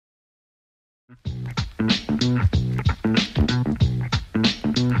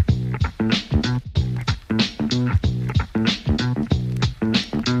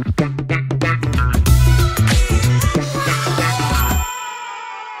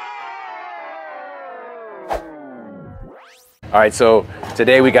All right, so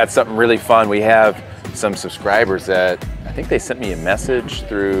today we got something really fun. We have some subscribers that, I think they sent me a message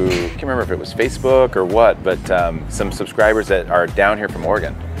through, I can't remember if it was Facebook or what, but some subscribers that are down here from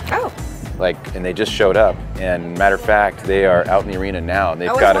Oregon. Oh. And they just showed up. And matter of fact, they are out in the arena now. And they've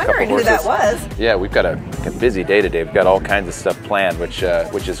got a couple horses. Who that was. Yeah, we've got a busy day today. We've got all kinds of stuff planned, which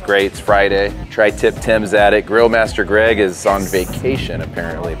is great. It's Friday. Tri-Tip Tim's at it. Grill Master Greg is on vacation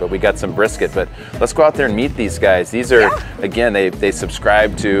apparently, but we got some brisket. But let's go out there and meet these guys. These are, again, they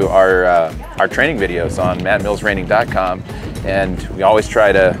subscribe to our training videos on mattmillsreining.com, and we always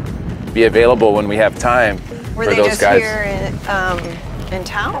try to be available when we have time for those guys. Were they just here in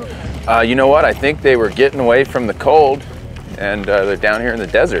town? You know what? I think they were getting away from the cold, and they're down here in the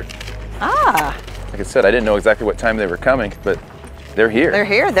desert. Ah. Like I said, I didn't know exactly what time they were coming, but they're here. They're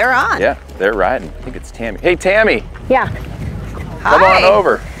here. They're on. Yeah, they're riding. I think it's Tammy. Hey, Tammy. Yeah. Come on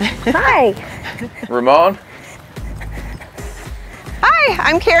over. Hi. Ramon. Hi,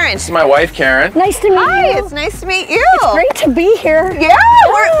 I'm Karen. This is my wife, Karen. Nice to meet you. Hi, it's nice to meet you. It's great to be here. Yeah.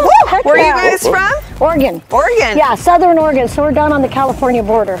 Where are you guys from? Oregon. Oregon. Yeah, Southern Oregon. So we're down on the California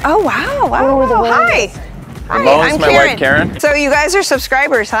border. Oh, wow. Wow. Hi. Ramon's my wife, Karen. So you guys are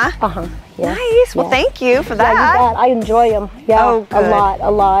subscribers, huh? Uh-huh. Yeah. Nice. Well, thank you for that. Yeah, you bet. I enjoy them. Yeah,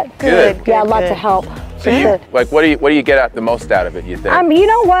 a lot. Good. Yeah, lots of help. So what do you get the most out of it, you think? You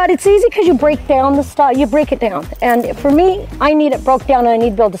know what? It's easy because you break down the stuff. You break it down. And for me, I need it broke down and I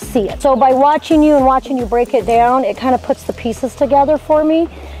need to be able to see it. So by watching you break it down, it kind of puts the pieces together for me.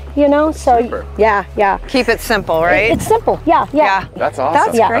 You know, so Super. yeah. Keep it simple, right? It's simple. Yeah. That's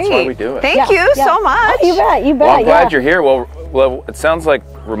awesome. That's great. That's why we do it. Thank you so much. Oh, you bet. Well, I'm glad you're here. Well, it sounds like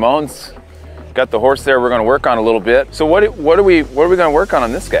Ramon's got the horse there. We're going to work on a little bit. So what are we going to work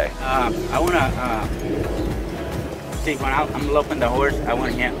on this guy? I want to see when I'm loping the horse. I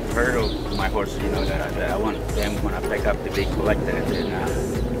want him hurdle my horse. You know that I want them when I pick up the big collector.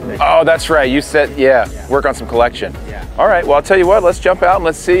 Oh, that's right. You said, work on some collection. Yeah. All right. Well, I'll tell you what. Let's jump out and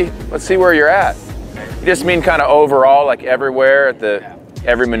let's see where you're at. You just mean kind of overall, like everywhere at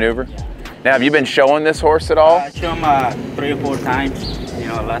every maneuver. Now, have you been showing this horse at all? I showed him 3 or 4 times,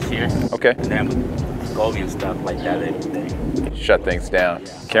 last year. Okay. And then with Goldie and stuff like that, everything. Shut things down.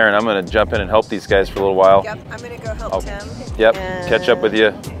 Karen, I'm going to jump in and help these guys for a little while. Yep. I'm going to go help Tim. Yep. Catch up with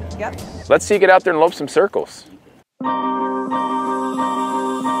you. Yep. Let's see you get out there and lope some circles.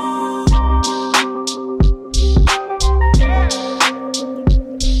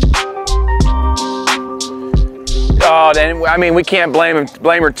 Oh, then, I mean, we can't blame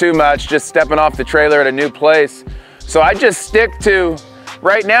her too much, just stepping off the trailer at a new place. So I just stick to,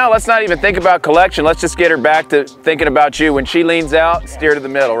 right now, let's not even think about collection. Let's just get her back to thinking about you. When she leans out, steer to the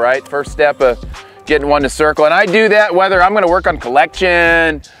middle, right? First step of getting one to circle. And I do that whether I'm gonna work on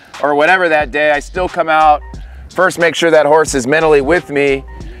collection or whatever that day. I still come out, first make sure that horse is mentally with me.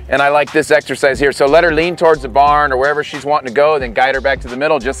 And I like this exercise here. So let her lean towards the barn or wherever she's wanting to go, then guide her back to the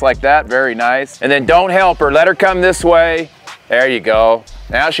middle just like that, very nice. And then don't help her, let her come this way. There you go.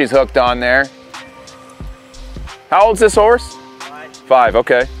 Now she's hooked on there. How old's this horse? 5,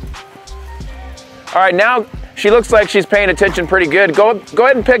 okay. All right, now she looks like she's paying attention pretty good. Go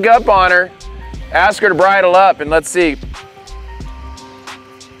ahead and pick up on her. Ask her to bridle up and let's see.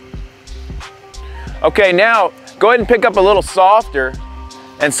 Okay, now go ahead and pick up a little softer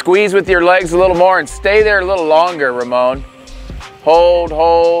and squeeze with your legs a little more and stay there a little longer, Ramon. Hold,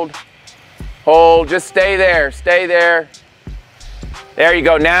 hold, hold. Just stay there, stay there. There you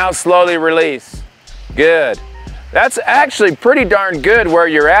go. Now slowly release. Good. That's actually pretty darn good where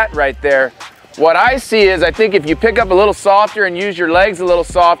you're at right there. What I see is I think if you pick up a little softer and use your legs a little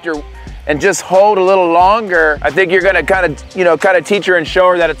softer and just hold a little longer, I think you're gonna kind of teach her and show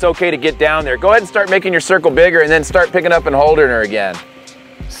her that it's okay to get down there. Go ahead and start making your circle bigger and then start picking up and holding her again.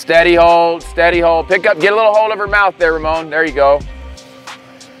 Steady hold, steady hold. Pick up, get a little hold of her mouth there, Ramon. There you go.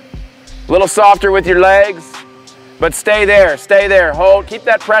 A little softer with your legs, but stay there, hold. Keep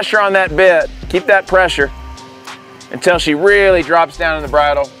that pressure on that bit. Keep that pressure until she really drops down in the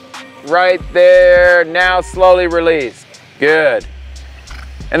bridle. Right there, now slowly release. Good.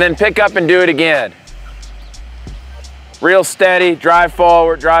 And then pick up and do it again. Real steady, drive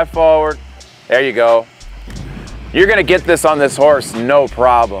forward, drive forward. There you go. You're gonna get this on this horse, no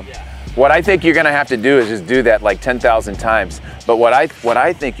problem. What I think you're gonna have to do is just do that like 10,000 times. But what I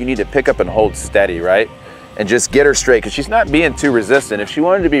think you need to pick up and hold steady, right? and just get her straight, because she's not being too resistant. If she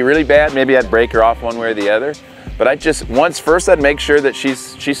wanted to be really bad, maybe I'd break her off one way or the other. But I just, first I'd make sure that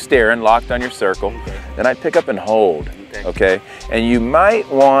she's steering, locked on your circle. Then I'd pick up and hold, okay? And you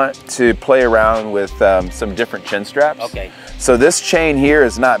might want to play around with some different chin straps. Okay. So this chain here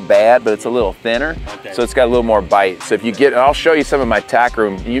is not bad, but it's a little thinner. Okay. So it's got a little more bite. So if you get, I'll show you some of my tack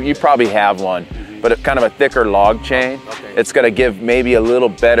room. You probably have one, but it's kind of a thicker log chain. Okay. It's gonna give maybe a little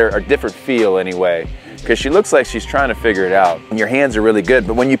better, or different feel anyway, because she looks like she's trying to figure it out. And your hands are really good,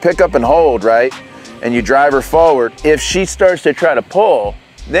 but when you pick up and hold, right, and you drive her forward, if she starts to try to pull,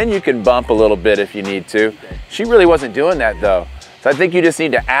 then you can bump a little bit if you need to. Okay. She really wasn't doing that though. So I think you just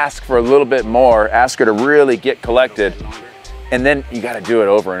need to ask for a little bit more, ask her to really get collected, and then you gotta do it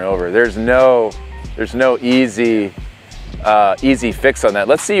over and over. There's no easy fix on that.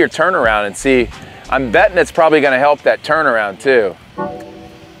 Let's see your turnaround and see. I'm betting it's probably gonna help that turnaround too.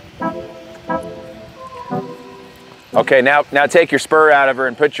 Okay, now take your spur out of her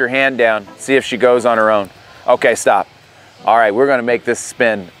and put your hand down. See if she goes on her own. Okay, stop. All right, we're gonna make this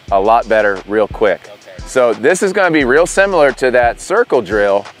spin a lot better real quick. Okay. So this is gonna be real similar to that circle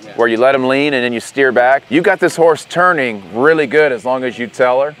drill where you let them lean and then you steer back. You got this horse turning really good as long as you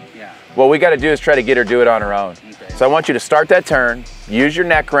tell her. Yeah. What we gotta do is try to get her to do it on her own. Okay. So I want you to start that turn, use your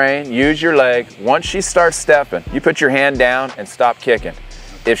neck rein, use your leg. Once she starts stepping, you put your hand down and stop kicking.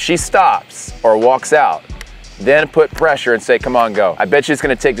 If she stops or walks out, then put pressure and say, come on, go. I bet you it's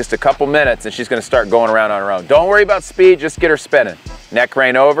gonna take just a couple minutes and she's gonna start going around on her own. Don't worry about speed, just get her spinning. Neck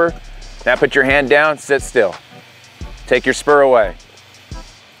rein over. Now put your hand down, sit still. Take your spur away.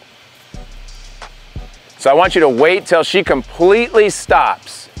 So I want you to wait till she completely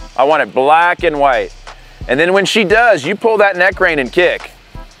stops. I want it black and white. And then when she does, you pull that neck rein and kick.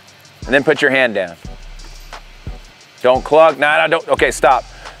 And then put your hand down. Don't cluck, don't, okay, stop.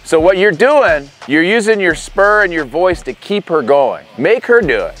 So what you're doing, you're using your spur and your voice to keep her going. Make her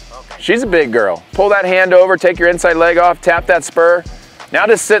do it. Okay. She's a big girl. Pull that hand over, take your inside leg off, tap that spur. Now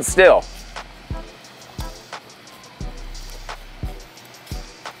just sit still.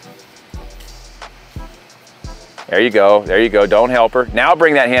 There you go, there you go. Don't help her. Now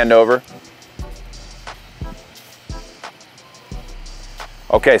bring that hand over.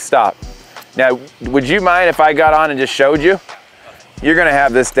 Okay, stop. Now, would you mind if I got on and just showed you? You're gonna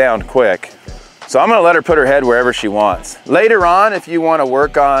have this down quick. So I'm gonna let her put her head wherever she wants. Later on, if you wanna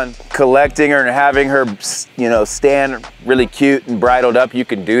work on collecting her and having her, stand really cute and bridled up, you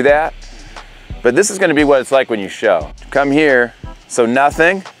can do that. But this is gonna be what it's like when you show. Come here, so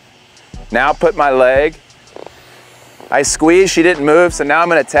nothing. Now put my leg. I squeeze, she didn't move, so now I'm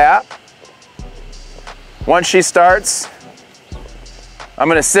gonna tap. Once she starts, I'm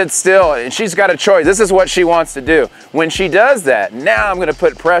gonna sit still, and she's got a choice. This is what she wants to do. When she does that, now I'm gonna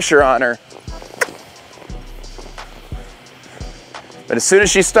put pressure on her. But as soon as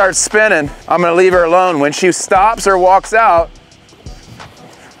she starts spinning, I'm gonna leave her alone. When she stops or walks out,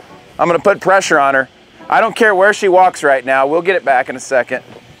 I'm gonna put pressure on her. I don't care where she walks right now. We'll get it back in a second.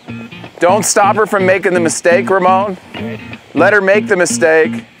 Don't stop her from making the mistake, Ramon. Let her make the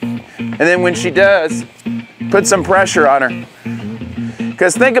mistake. And then when she does, put some pressure on her.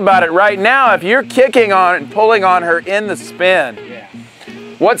 Because think about it, right now, if you're kicking on and pulling on her in the spin,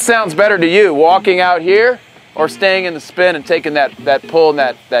 what sounds better to you, walking out here or staying in the spin and taking that pull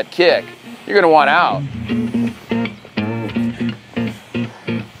and that kick? You're gonna want out.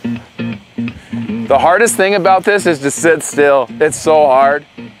 The hardest thing about this is to sit still. It's so hard.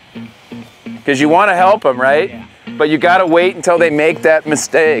 Because you want to help them, right? Yeah. But you got to wait until they make that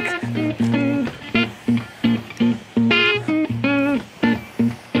mistake.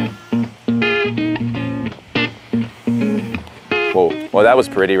 Whoa, well that was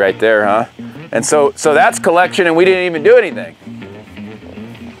pretty right there, huh? And so that's collection and we didn't even do anything.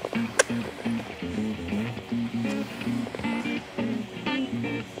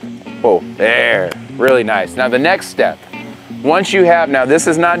 Whoa, there, really nice. Now the next step. Once you have, now this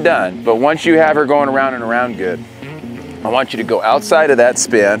is not done, but once you have her going around and around good, I want you to go outside of that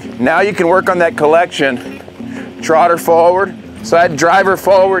spin. Now you can work on that collection. Trot her forward. So I'd drive her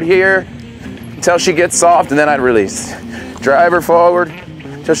forward here until she gets soft and then I'd release. Drive her forward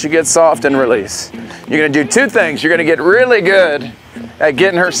until she gets soft and release. You're gonna do two things. You're gonna get really good at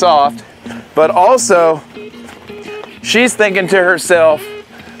getting her soft, but also she's thinking to herself,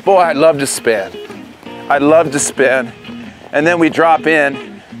 boy, I'd love to spin. I'd love to spin. And then we drop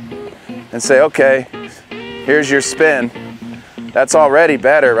in and say, okay, here's your spin. That's already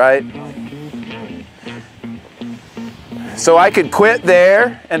better, right? So I could quit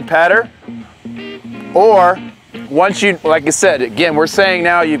there and pet her, or once you, like I said, again, we're saying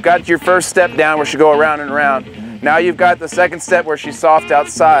now you've got your first step down where she go around and around. Now you've got the second step where she's soft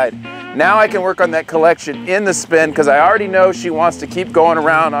outside. Now I can work on that collection in the spin because I already know she wants to keep going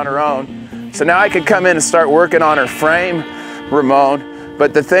around on her own. So now I can come in and start working on her frame, Ramon.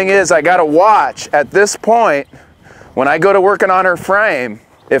 But the thing is, I gotta watch at this point, when I go to working on her frame,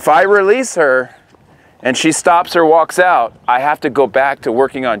 if I release her and she stops or walks out, I have to go back to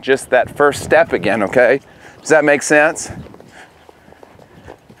working on just that first step again, okay? Does that make sense?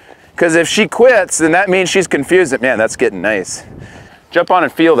 Because if she quits, then that means she's confused. Man, that's getting nice. Jump on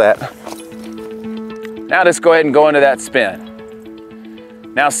and feel that. Now just go ahead and go into that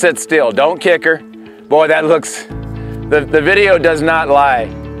spin. Now sit still, don't kick her. Boy, that looks, the video does not lie.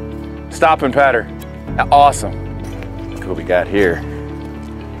 Stop and pat her. Awesome. Look what we got here.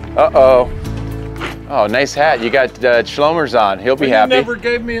 Uh-oh. Oh, nice hat. You got Schlomer's on. He'll be happy. You never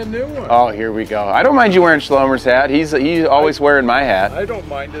gave me a new one. Oh, here we go. I don't mind you wearing Schlomer's hat. He's always wearing my hat. I don't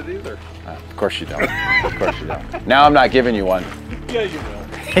mind it either. Of course you don't. Of course you don't. Now I'm not giving you one. Yeah, you will.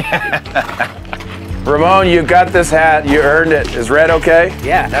 Ramon, you got this hat. You earned it. Is red okay?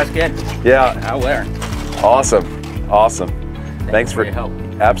 Yeah, that's good. Yeah. I'll wear it. Awesome. Awesome. Thanks for your help.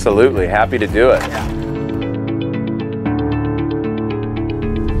 Absolutely. Happy to do it. Yeah.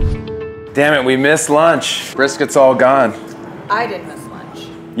 Damn it, we missed lunch. Brisket's all gone. I didn't miss lunch.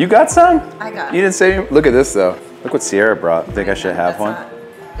 You got some? I got You didn't say, look at this though. Look what Sierra brought. Think I should have one?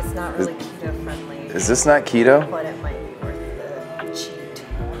 It's not really keto friendly. Is this not keto? But it might be worth the cheat.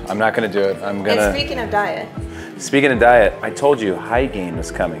 I'm not gonna do it. I'm gonna. And speaking of diet. Speaking of diet, I told you HYGAIN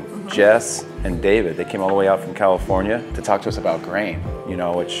was coming. Jess and David, they came all the way out from California to talk to us about grain, you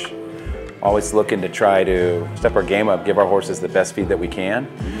know, which always looking to try to step our game up, give our horses the best feed that we can.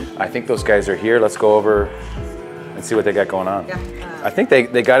 I think those guys are here. Let's go over and see what they got going on. Yeah. I think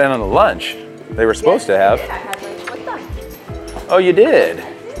they got in on the lunch they were supposed to have. I had lunch with them. Oh, you did?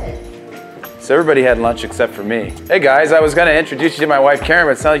 So everybody had lunch except for me. Hey guys, I was gonna introduce you to my wife Karen,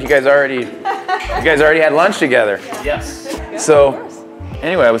 but it sounds like you guys already had lunch together. Yes. So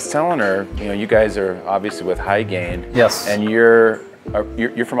anyway, I was telling her, you know, you guys are obviously with HYGAIN. Yes. And you're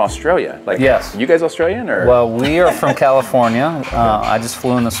from Australia. Like, yes. You guys Australian or? Well, we are from California. I just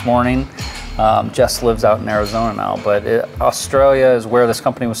flew in this morning. Jess lives out in Arizona now, but Australia is where this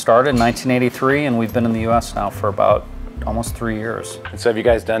company was started in 1983, and we've been in the U.S. now for about almost 3 years. And so have you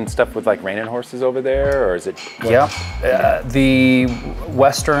guys done stuff with like reining horses over there, or is it? Yeah, the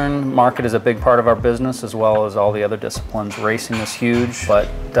Western market is a big part of our business, as well as all the other disciplines. Racing is huge, but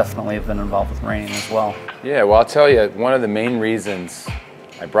definitely have been involved with reining as well. Yeah, well, I'll tell you, one of the main reasons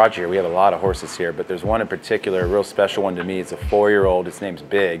I brought you here, we have a lot of horses here, but there's one in particular, a real special one to me. It's a 4-year-old, his name's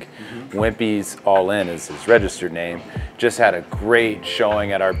Big. Wimpy's All In is his registered name. Just had a great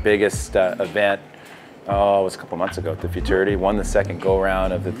showing at our biggest event. Oh, it was a couple months ago at the Futurity. Won the second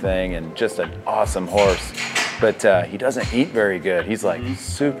go-round of the thing, and just an awesome horse. But he doesn't eat very good. He's like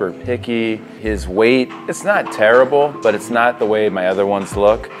super picky. His weight, it's not terrible, but it's not the way my other ones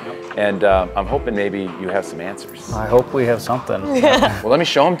look. And I'm hoping maybe you have some answers. I hope we have something. Well, let me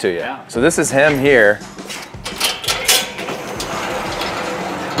show them to you. Yeah. So this is him here.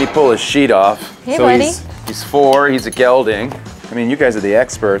 Let me pull his sheet off. Hey, so buddy. He's 4, he's a gelding. I mean, you guys are the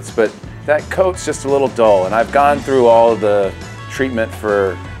experts, but that coat's just a little dull. And I've gone through all the treatment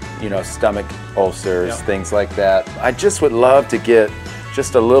for, you know, stomach ulcers, things like that. I just would love to get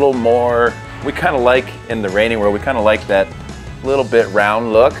just a little more, we kind of like in the reining world, we kind of like that little bit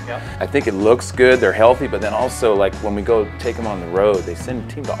round look. I think it looks good, they're healthy, but then also like when we go take them on the road, they seem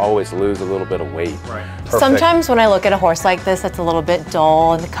to always lose a little bit of weight. Right. Sometimes when I look at a horse like this that's a little bit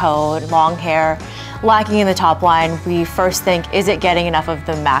dull in the coat, long hair, lacking in the top line, we first think, is it getting enough of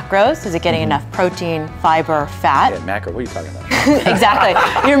the macros? Is it getting enough protein, fiber, fat? Yeah, macro, what are you talking about? Exactly.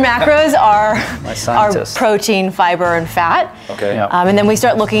 Your macros are scientist. protein, fiber, and fat. Okay. Yeah. And then we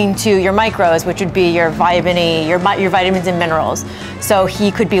start looking to your micros, which would be your vitamin E, your vitamins and minerals. So he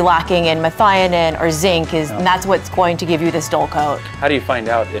could be lacking in methionine or zinc, and that's what's going to give you this dull coat. How do you find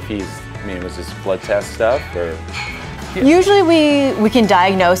out if he's, I mean, was this blood test stuff or? Usually we can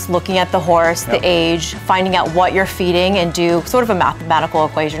diagnose looking at the horse, the age, finding out what you're feeding, and do sort of a mathematical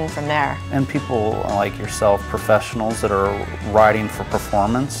equation from there. And people like yourself, professionals that are riding for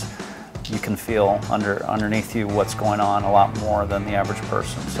performance, you can feel underneath you what's going on a lot more than the average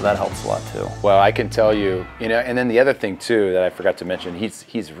person, so that helps a lot too. Well, I can tell you, you know, and then the other thing too that I forgot to mention,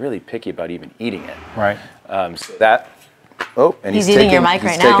 he's really picky about even eating it. Right. So that, oh, and He's eating your mic right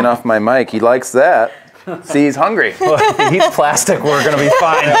now. He's taking off my mic. He likes that. See, he's hungry. Well, if he eats plastic, we're gonna be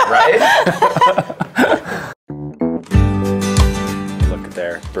fine. Right? Look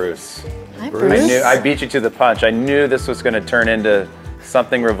there, Bruce. I beat you to the punch. I knew this was going to turn into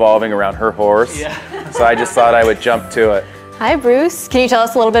something revolving around her horse. Yeah. So I just thought I would jump to it. Hi, Bruce. Can you tell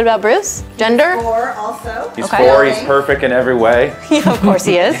us a little bit about Bruce? Gender? 4 also. He's 4. He's perfect in every way. Yeah, of course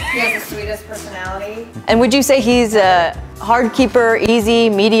he is. He has the sweetest personality. And would you say he's a hard keeper, easy,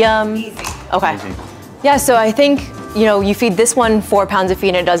 medium? Easy. Okay. Easy. Yeah, so I think, you know, you feed this one 4 pounds of feed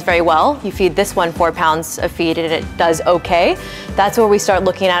and it does very well. You feed this one 4 pounds of feed and it does okay. That's where we start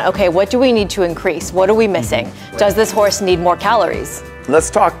looking at, okay, what do we need to increase? What are we missing? Does this horse need more calories? Let's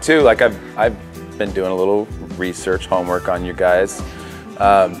talk too, like I've been doing a little research homework on you guys.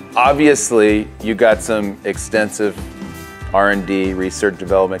 Obviously, you got some extensive R&D, research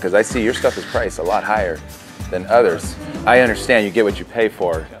development, because I see your stuff is priced a lot higher than others. I understand you get what you pay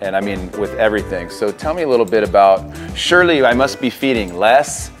for, and I mean with everything. So tell me a little bit about, surely I must be feeding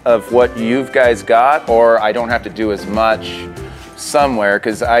less of what you guys got, or I don't have to do as much somewhere,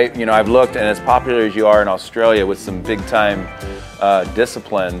 because I've looked, and as popular as you are in Australia with some big time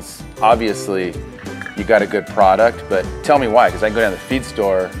disciplines, obviously you got a good product, but tell me why, because I can go down to the feed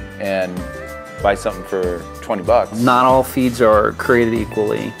store and buy something for 20 bucks. Not all feeds are created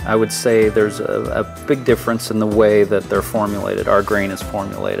equally. I would say there's a big difference in the way that they're formulated. Our grain is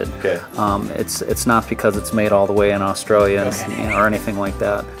formulated. Okay. It's not because it's made all the way in Australia or anything like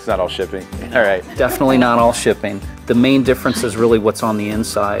that. It's not all shipping. All right. Definitely not all shipping. The main difference is really what's on the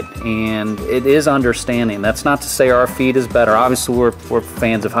inside, and it is understanding. That's not to say our feed is better. Obviously, we're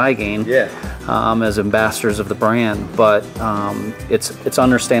fans of HYGAIN as ambassadors of the brand, but it's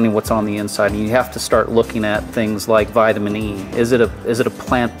understanding what's on the inside, and you have to start looking at things like vitamin E. Is it a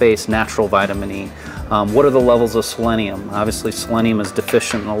plant-based natural vitamin E? What are the levels of selenium? Obviously, selenium is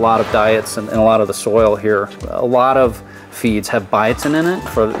deficient in a lot of diets and a lot of the soil here. A lot of feeds have biotin in it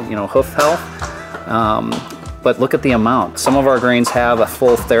for hoof health. But look at the amount. Some of our grains have a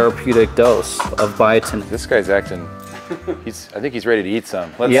full therapeutic dose of biotin. This guy's acting, I think he's ready to eat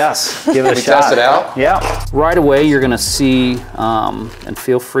some. Yes, give it a shot. Test it out? Yeah. Right away you're gonna see, and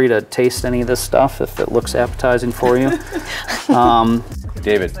feel free to taste any of this stuff if it looks appetizing for you.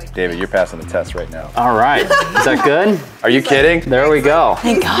 David, you're passing the test right now. All right, is that good? Are you kidding? There we go.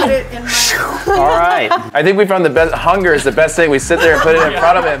 Thank God. All right. I think we found the best, hunger is the best thing. We sit there and put it in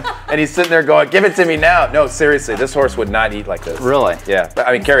front of him, and he's sitting there going, give it to me now. No, seriously, this horse would not eat like this. Really? Yeah,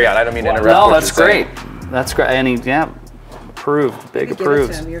 I mean, carry on, I don't mean to interrupt. No, that's great. That's great, and approved, big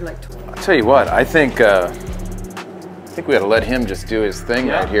approved. I'll tell you what, I think we ought to let him just do his thing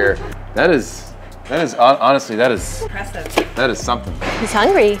right here. That is honestly, that is something. He's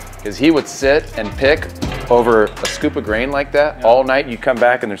hungry. Because he would sit and pick over a scoop of grain like that all night. You come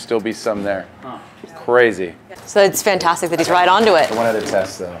back and there'd still be some there. Crazy. So it's fantastic that he's right onto it. One other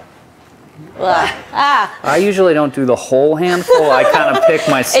test though. I usually don't do the whole handful. I kind of pick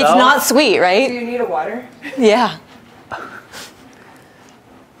myself. It's not sweet, right? Do you need a water? Yeah.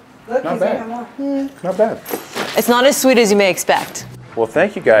 Look, Not bad. Not bad. It's not as sweet as you may expect. Well,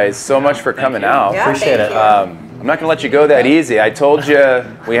 thank you guys so much for coming out. Yeah, Appreciate it. I'm not gonna let you go that easy. I told you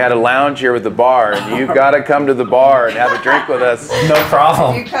we had a lounge here with the bar, and you gotta come to the bar and have a drink with us. No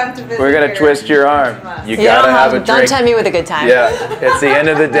problem. You come to visit We're gonna here. twist your arm. You gotta have a drink. Don't tempt me with a good time. Yeah, it's the end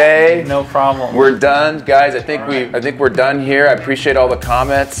of the day. No problem. We're done, guys. I think we're done here. I appreciate all the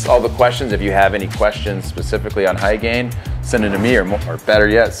comments, all the questions. If you have any questions specifically on HYGAIN, send it to me, or better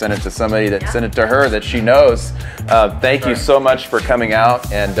yet, send it to somebody send it to her that she knows. Thank you so much for coming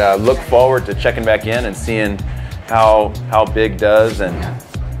out, and look forward to checking back in and seeing how Big does, and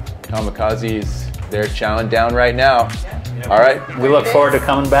Kamikaze's there chowing down right now. All right. We look forward to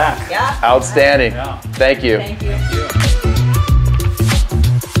coming back. Yeah. Outstanding. Thank you. Thank you.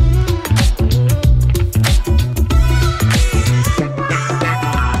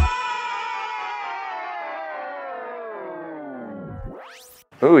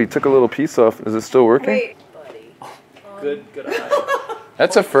 Oh, he took a little piece off. Is it still working? Wait. Good eye.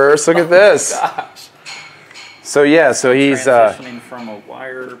 That's a first. Look at this. Gosh. So yeah, so he's Transitioning from a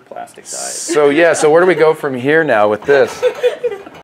wire plastic diet. so where do we go from here now with this?